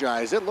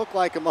re-energized. It looked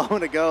like a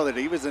moment ago that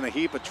he was in a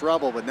heap of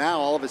trouble, but now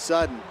all of a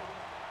sudden,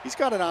 he's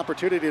got an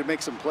opportunity to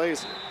make some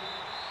plays here.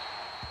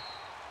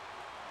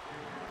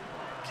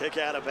 Kick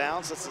out of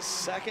bounds. That's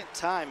the 2nd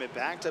time in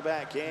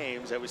back-to-back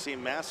games that we've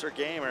seen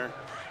Mattstergamer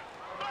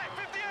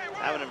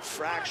have an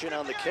infraction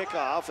on the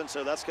kickoff, and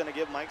so that's going to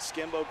give Mike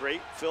Skimbo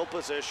great field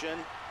position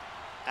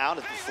out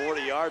at the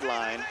 40-yard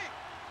line.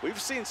 We've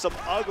seen some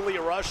ugly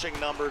rushing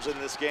numbers in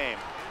this game.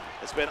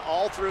 It's been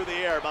all through the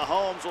air.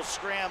 Mahomes will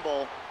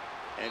scramble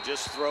and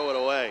just throw it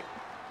away.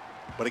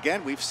 But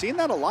again, we've seen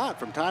that a lot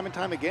from time and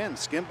time again.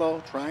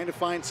 Skimbo trying to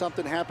find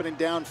something happening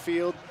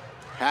downfield,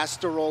 has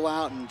to roll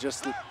out and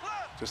just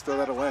throw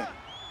that away.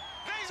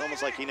 It's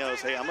almost like he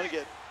knows, hey,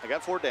 I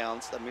got 4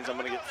 downs. That means I'm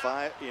going to get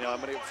 5, I'm going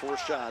to get 4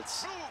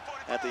 shots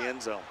at the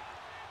end zone.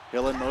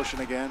 Hill in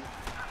motion again.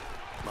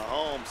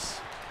 Mahomes.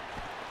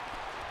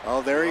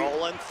 Oh, there he is.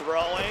 Rolling,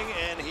 throwing,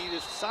 and he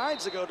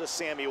decides to go to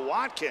Sammy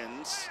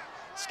Watkins.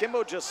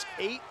 Skimbo just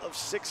 8 of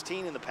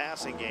 16 in the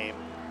passing game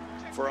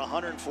for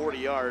 140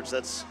 yards.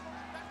 That's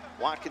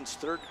Watkins'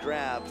 3rd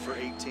grab for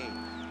 18.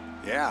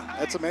 Yeah,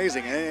 that's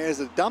amazing. And as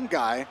a dumb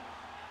guy,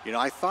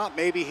 I thought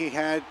maybe he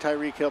had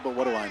Tyreek Hill, but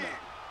what do I know?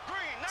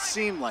 It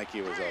seemed like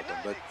he was open,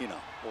 but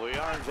Well, we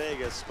are in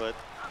Vegas, but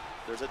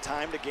there's a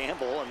time to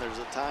gamble and there's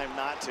a time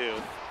not to.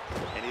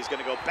 And he's going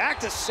to go back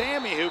to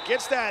Sammy, who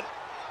gets that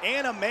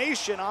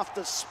animation off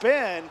the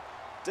spin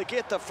to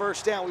get the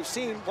first down. We've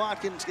seen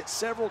Watkins get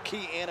several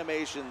key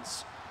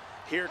animations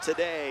here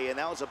today, and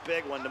that was a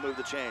big one to move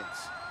the chains.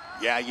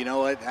 Yeah, you know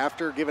what?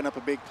 After giving up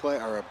a big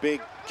play or a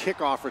big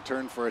kickoff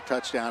return for a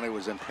touchdown, it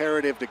was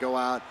imperative to go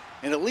out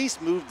and at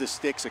least move the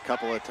sticks a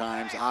couple of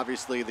times.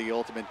 Obviously, the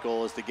ultimate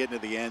goal is to get into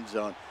the end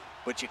zone,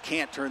 but you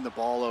can't turn the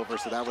ball over,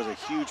 so that was a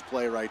huge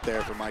play right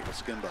there for Michael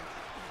Skimbo.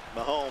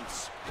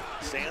 Mahomes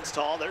stands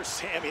tall. There's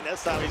Sammy.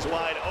 This time he's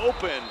wide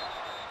open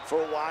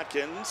for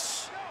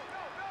Watkins.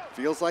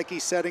 Feels like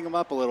he's setting him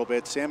up a little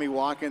bit. Sammy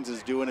Watkins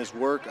is doing his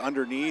work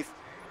underneath.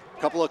 A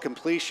couple of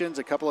completions,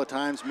 a couple of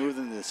times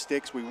moving the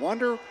sticks. We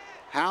wonder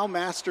how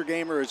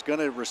Mattstergamer is going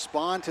to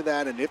respond to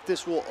that and if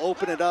this will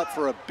open it up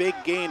for a big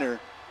gainer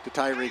to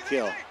Tyreek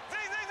Hill.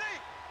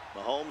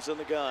 Mahomes in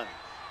the gun.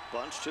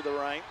 Bunch to the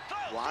right.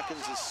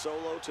 Watkins is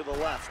solo to the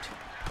left.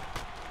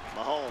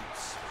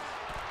 Mahomes.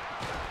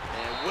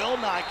 And will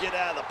not get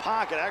out of the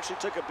pocket. Actually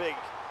took a big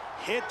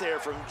hit there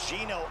from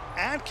Geno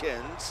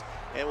Atkins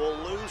and will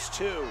lose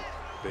 2.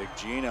 Big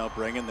Geno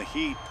bringing the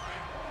heat.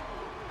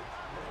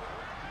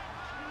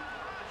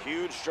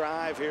 Huge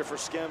drive here for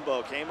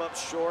Skimbo. Came up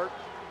short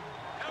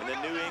in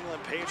the New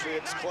England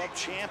Patriots Club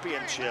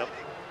Championship.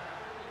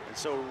 And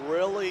so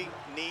really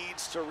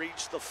needs to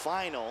reach the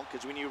final,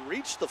 because when you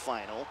reach the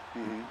final,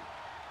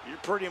 you're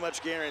pretty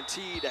much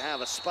guaranteed to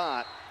have a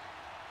spot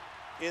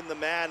in the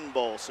Madden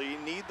Bowl. So you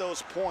need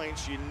those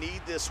points, you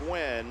need this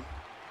win.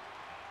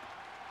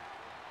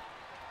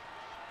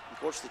 Of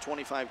course, the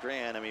 25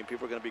 grand, I mean,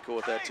 people are going to be cool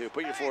with that too.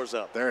 Put your 4s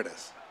up. There it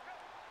is.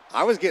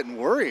 I was getting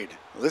worried.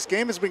 This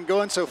game has been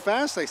going so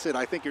fast. I said,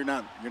 I think you're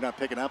not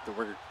picking up.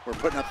 We're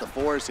putting up the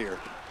 4s here.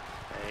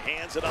 And he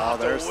hands it off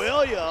to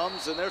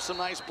Williams, and there's some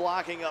nice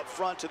blocking up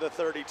front to the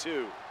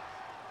 32.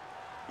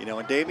 You know,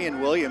 and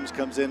Damian Williams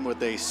comes in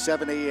with a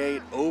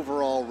 78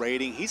 overall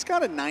rating. He's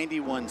got a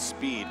 91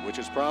 speed, which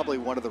is probably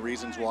one of the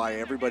reasons why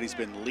everybody's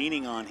been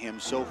leaning on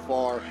him so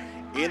far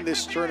in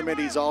this tournament.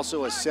 He's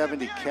also a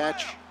 70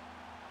 catch,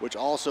 which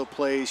also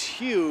plays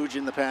huge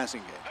in the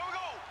passing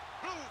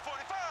game.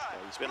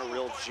 He's been a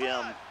real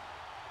gem.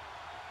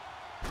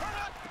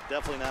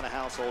 Definitely not a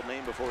household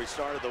name before we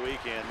started the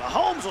weekend.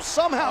 Mahomes will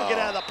somehow get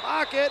out of the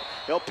pocket.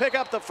 He'll pick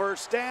up the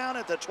first down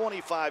at the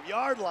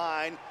 25-yard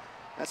line.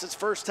 That's his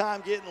first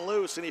time getting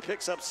loose, and he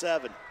picks up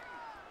 7.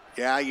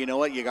 Yeah, you know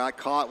what? You got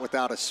caught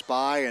without a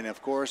spy, and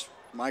of course,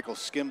 Michael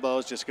Skimbo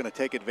is just going to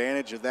take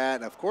advantage of that.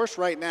 And of course,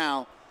 right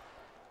now,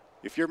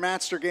 if you're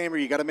Mattstergamer,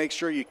 you got to make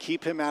sure you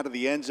keep him out of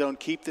the end zone,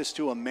 keep this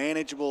to a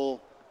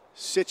manageable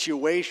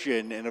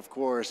situation, and of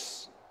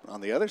course,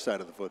 on the other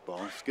side of the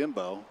football,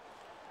 Skimbo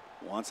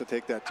wants to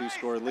take that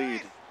 2-score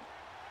lead.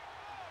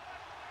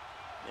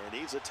 And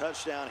needs a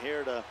touchdown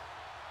here to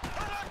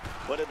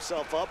put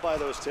himself up by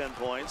those 10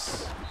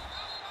 points.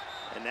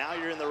 And now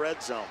you're in the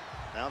red zone.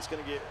 Now it's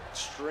going to get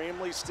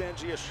extremely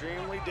stingy,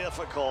 extremely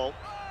difficult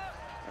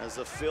as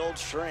the field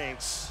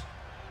shrinks.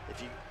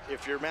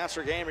 If you're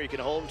Mattstergamer, you can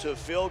hold him to a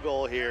field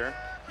goal here.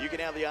 You can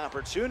have the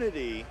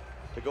opportunity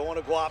to go on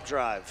a guap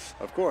drive.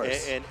 Of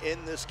course. And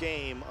in this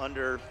game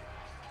under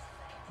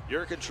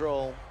your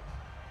control,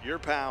 your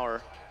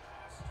power.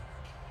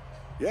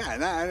 Yeah,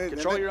 and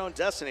control your own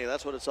destiny.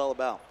 That's what it's all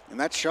about. And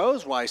that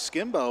shows why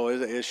Skimbo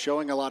is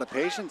showing a lot of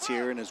patience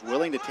here and is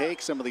willing to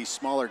take some of these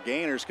smaller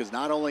gainers, because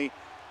not only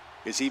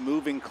is he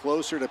moving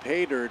closer to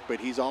pay dirt, but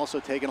he's also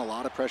taking a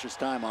lot of precious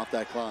time off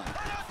that clock.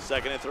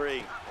 2nd and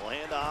 3. We'll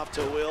hand off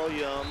to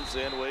Williams,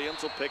 and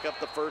Williams will pick up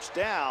the first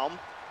down.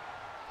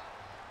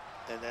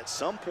 And at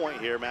some point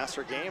here,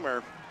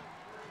 Mattstergamer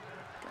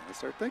gotta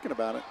start thinking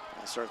about it.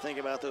 Start thinking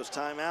about those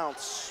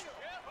timeouts.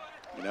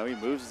 You know, he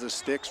moves the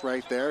sticks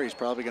right there. He's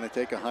probably going to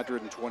take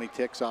 120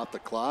 ticks off the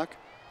clock.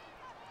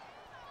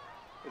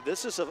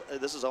 This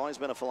has always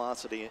been a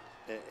philosophy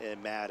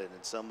in Madden,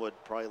 and some would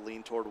probably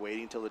lean toward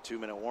waiting until the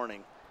 2-minute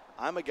warning.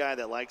 I'm a guy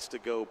that likes to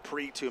go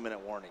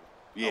pre-2-minute warning.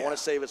 Yeah. I want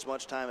to save as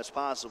much time as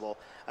possible.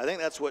 I think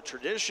that's what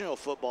traditional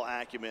football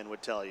acumen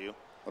would tell you.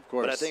 Of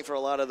course. But I think for a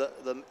lot of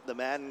the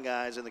Madden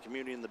guys in the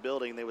community in the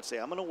building, they would say,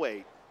 I'm going to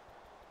wait.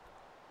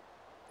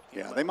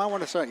 Yeah, they might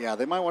want to start. Yeah,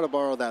 they might want to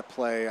borrow that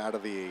play out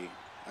of the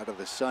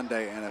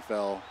Sunday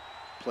NFL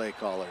play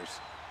callers.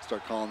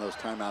 Start calling those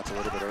timeouts a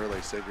little bit early.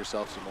 Save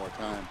yourself some more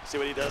time. See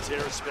what he does here.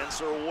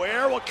 Spencer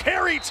Ware will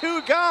carry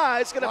 2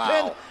 guys. Going to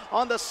pin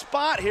on the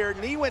spot here.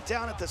 Knee went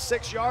down at the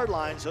 6-yard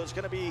line, so it's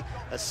going to be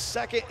a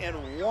 2nd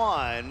and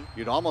 1.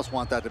 You'd almost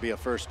want that to be a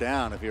first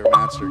down if you're a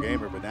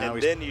Mattstergamer, but now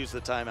and then use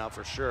the timeout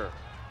for sure.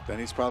 Then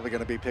he's probably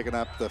going to be picking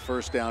up the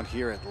first down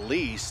here at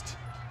least,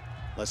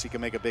 unless he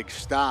can make a big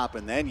stop,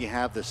 and then you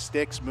have the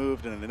sticks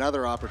moved and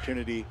another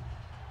opportunity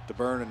to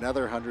burn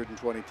another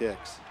 120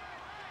 ticks.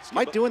 Am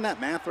I doing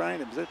that math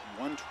right? Is it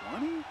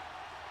 120?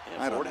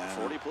 Yeah,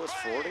 40 plus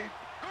 40.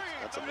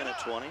 That's a minute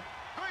 20.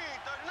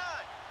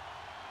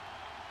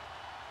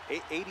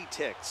 80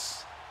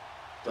 ticks.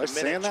 Am I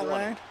saying that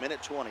right?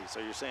 Minute 20,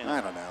 so you're saying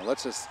I don't know.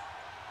 Let's just.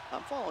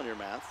 I'm following your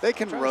math. They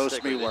can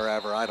roast me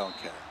wherever. I don't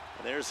care.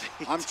 There's.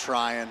 I'm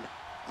trying.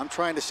 I'm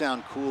trying to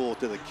sound cool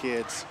to the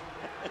kids.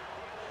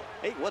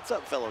 Hey, what's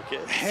up, fellow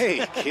kids?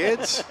 Hey,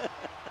 kids.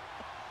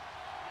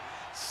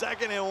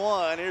 2nd and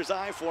 1. Here's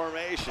I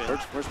formation.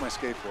 Where's my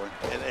skateboard?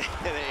 And they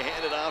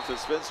hand it off to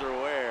Spencer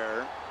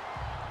Ware.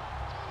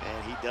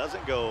 And he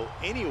doesn't go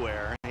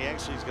anywhere. He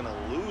actually is going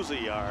to lose a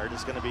yard.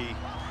 It's going to be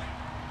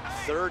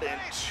 3rd and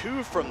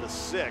 2 from the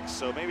 6.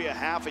 So maybe a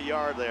half a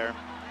yard there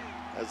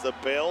as the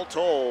bell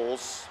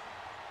tolls.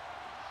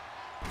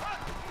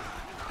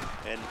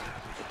 And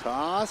the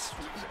toss.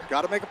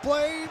 Got to make a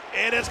play.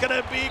 And it's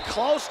going to be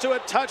close to a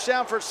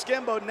touchdown for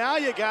Skimbo. Now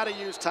you got to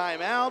use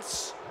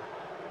timeouts.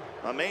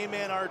 My main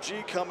man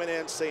RG coming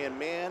in saying,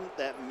 man,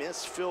 that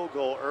missed field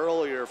goal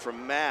earlier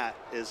from Matt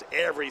is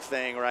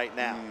everything right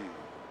now.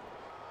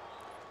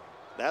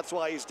 That's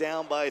why he's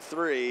down by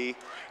 3,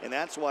 and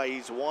that's why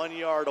he's 1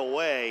 yard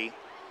away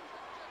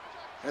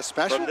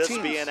from this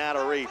being out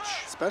of reach.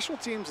 Special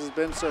teams has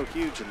been so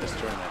huge in this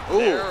tournament.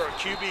 There, a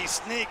QB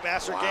sneak.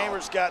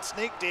 Mattstergamer's got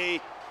sneak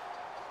D,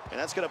 and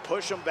that's going to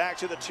push him back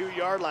to the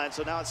 2-yard line.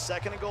 So now it's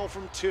 2nd and goal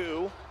from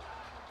 2,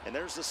 and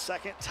there's the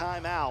 2nd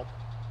timeout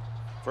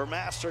for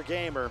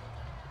Mattstergamer.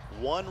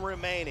 1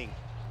 remaining,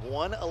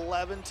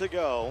 1:11 to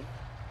go.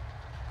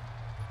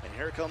 And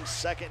here comes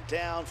 2nd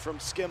down from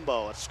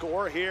Skimbo. A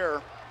score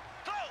here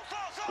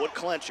would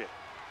clinch it.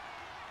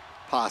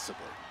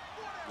 Possibly.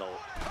 No,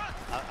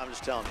 I'm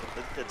just telling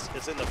you,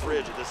 it's in the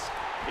fridge.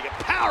 He can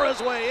power his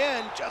way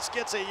in, just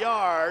gets a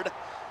yard.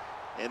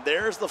 And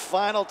there's the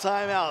final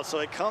timeout, so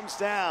it comes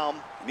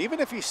down. And even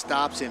if he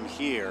stops him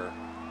here,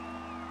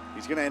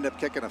 he's going to end up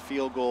kicking a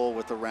field goal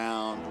with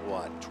around,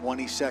 what,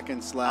 20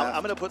 seconds left?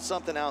 I'm going to put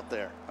something out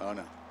there. Oh,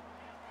 no.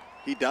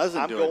 He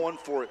doesn't do it. I'm going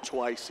for it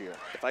twice here.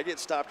 If I get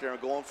stopped here, I'm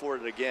going for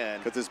it again.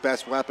 Because his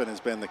best weapon has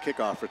been the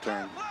kickoff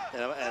return.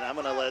 And I'm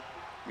going to let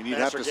You'd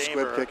have to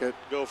squib kick it.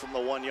 Go from the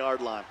 1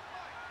 yard line.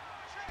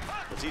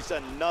 Because he's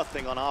done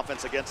nothing on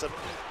offense against him.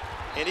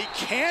 And he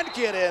can't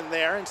get in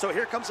there, and so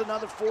here comes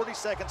another 40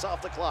 seconds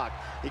off the clock.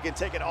 He can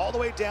take it all the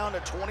way down to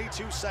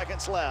 22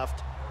 seconds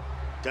left.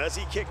 Does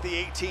he kick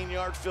the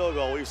 18-yard field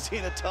goal? We've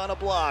seen a ton of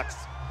blocks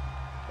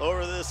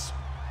over this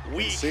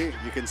week.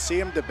 You can see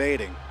him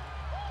debating.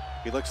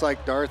 He looks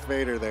like Darth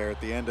Vader there at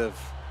the end of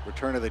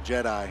Return of the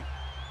Jedi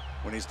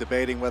when he's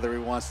debating whether he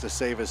wants to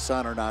save his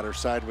son or not or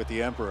side with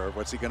the Emperor.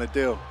 What's he going to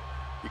do?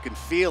 You can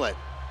feel it.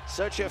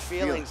 Such your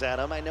feelings,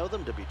 Adam. I know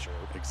them to be true.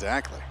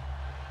 Exactly.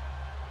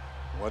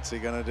 What's he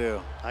going to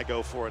do? I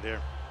go for it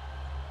here.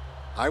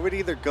 I would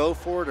either go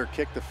for it or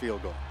kick the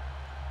field goal.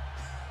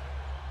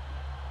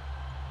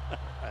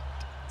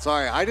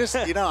 Sorry, I'm just,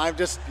 I'm going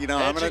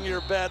to.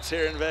 your bets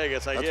here in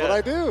Vegas, That's what I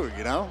do,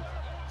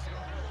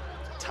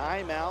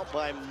 Timeout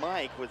by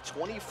Mike with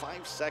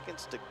 25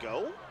 seconds to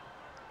go.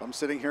 I'm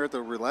sitting here at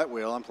the roulette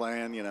wheel. I'm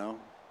playing,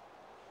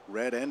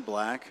 red and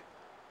black.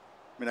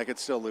 I mean, I could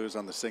still lose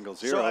on the single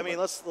zero.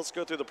 So, let's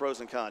go through the pros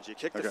and cons. You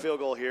kick the field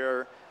goal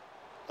here.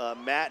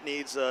 Matt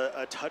needs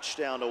a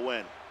touchdown to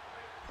win,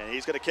 and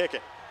he's going to kick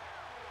it.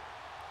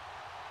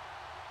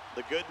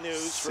 The good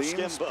news for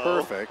Skimbo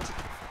perfect.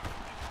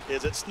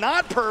 Is it's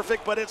not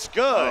perfect, but it's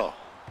good. Oh.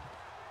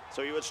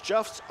 So he was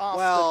just off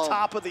the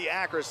top of the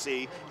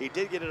accuracy. He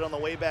did get it on the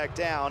way back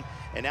down,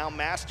 and now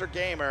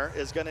Mattstergamer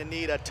is going to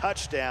need a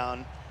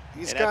touchdown.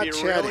 He's and got I'd be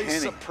Chad really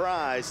Henne.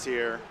 surprised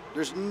here.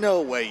 There's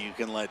no way you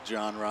can let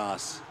John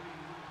Ross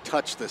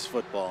touch this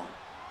football.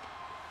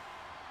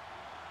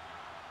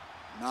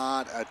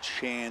 Not a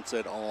chance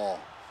at all.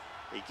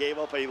 He gave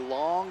up a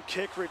long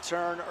kick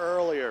return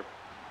earlier.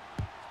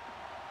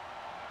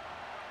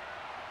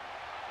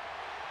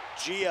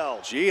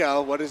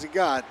 Gio, what has he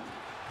got?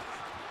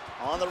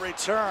 On the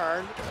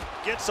return,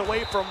 gets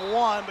away from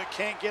one, but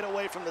can't get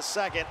away from the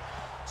second.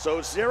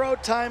 So 0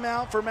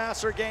 timeout for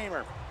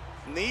Mattstergamer.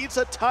 Needs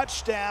a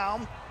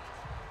touchdown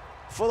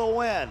for the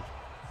win.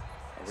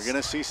 Are we going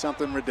to see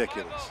something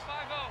ridiculous?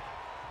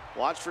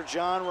 Watch for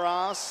John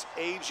Ross,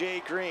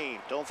 A.J. Green.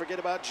 Don't forget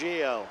about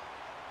Gio.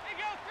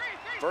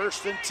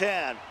 1st and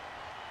 10.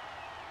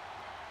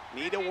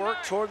 Need to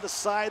work toward the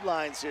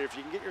sidelines here. If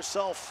you can get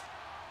yourself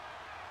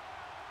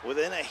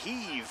within a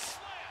heave,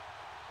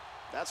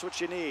 that's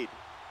what you need.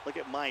 Look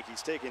at Mike.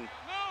 He's taking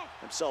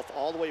himself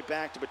all the way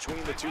back to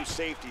between the two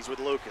safeties with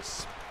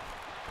Lucas.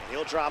 And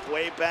he'll drop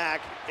way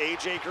back.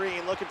 A.J.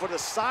 Green looking for the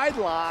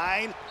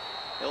sideline.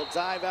 He'll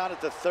dive out at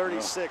the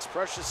 36.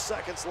 Precious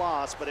seconds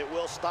lost, but it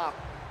will stop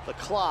the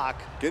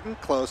clock. Getting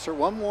closer.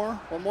 One more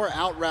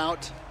out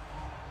route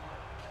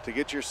to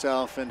get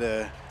yourself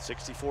into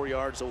 64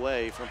 yards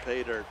away from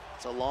pay dirt.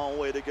 It's a long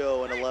way to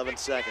go in 11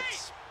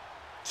 seconds.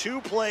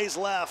 2 plays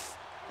left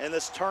in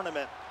this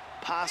tournament,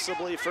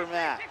 possibly for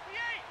Matt.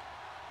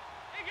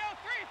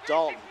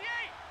 Dalton.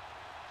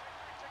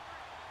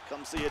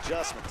 Comes the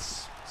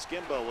adjustments.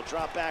 Skimbo will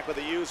drop back with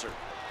a user.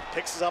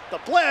 Picks up the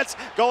blitz,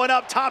 going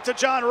up top to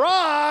John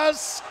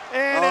Ross,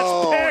 and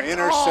it's picked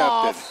intercepted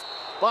off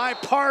by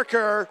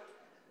Parker.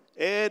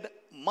 And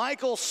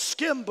Michael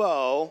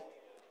Skimbo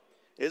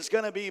is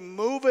going to be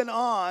moving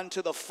on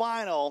to the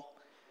final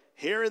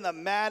here in the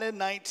Madden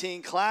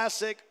 19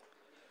 Classic.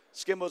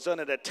 Skimbo's done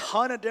it a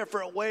ton of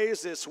different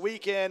ways this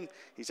weekend.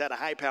 He's had a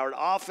high-powered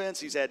offense.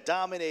 He's had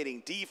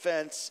dominating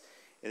defense.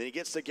 And then he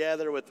gets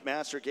together with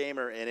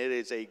Mattstergamer, and it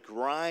is a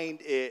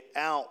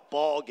grind-it-out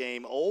ball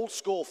game,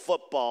 old-school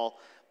football,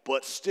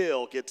 but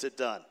still gets it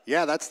done.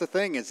 Yeah, that's the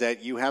thing, is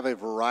that you have a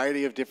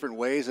variety of different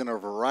ways and a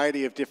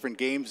variety of different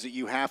games that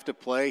you have to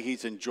play.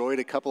 He's enjoyed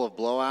a couple of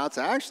blowouts.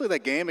 Actually,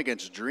 that game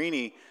against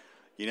Drini,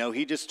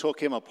 he just took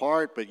him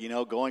apart, but,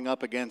 going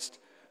up against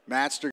Mattstergamer,